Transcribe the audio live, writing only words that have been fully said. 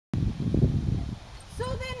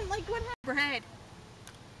bread.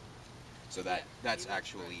 So that's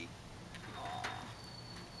actually...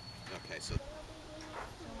 Okay, so...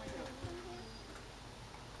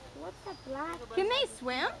 What's the black? Can they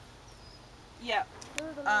swim? Yeah.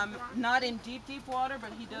 Not in deep water,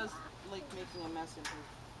 but he does like making a mess in here.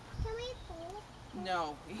 Can we pull?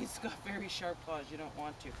 No, he's got very sharp claws. You don't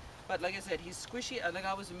want to. But like I said, he's squishy. Like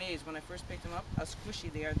I was amazed when I first picked him up how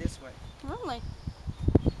squishy they are this way. Really?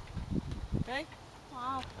 Okay?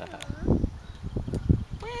 Wow.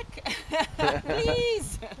 Quick!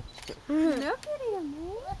 Please! Look at him,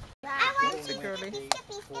 man. I want That's a girly.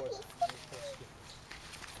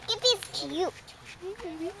 Skippy's cute.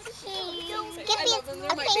 Skippy's love them.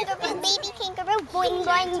 They're a my kangaroo, baby kangaroo. Boing,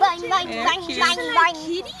 boing, boing, boing, boing, boing, boing.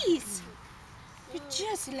 Kitties. You're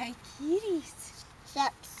just like kitties.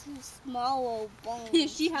 Except small old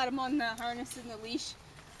bones. She had him on the harness and the leash.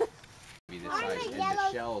 Be this size, and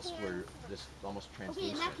the shells were just almost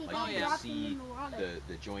translucent. Like you could see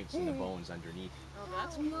the joints and the bones underneath. Oh,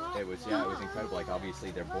 that's cool. It was incredible. Like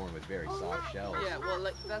obviously they're born with very soft shells. Yeah, well,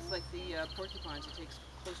 that's like the porcupines. It takes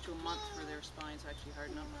close to a month for their spines to actually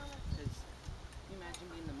harden up. Because can you imagine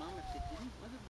being the mom if they didn't? What a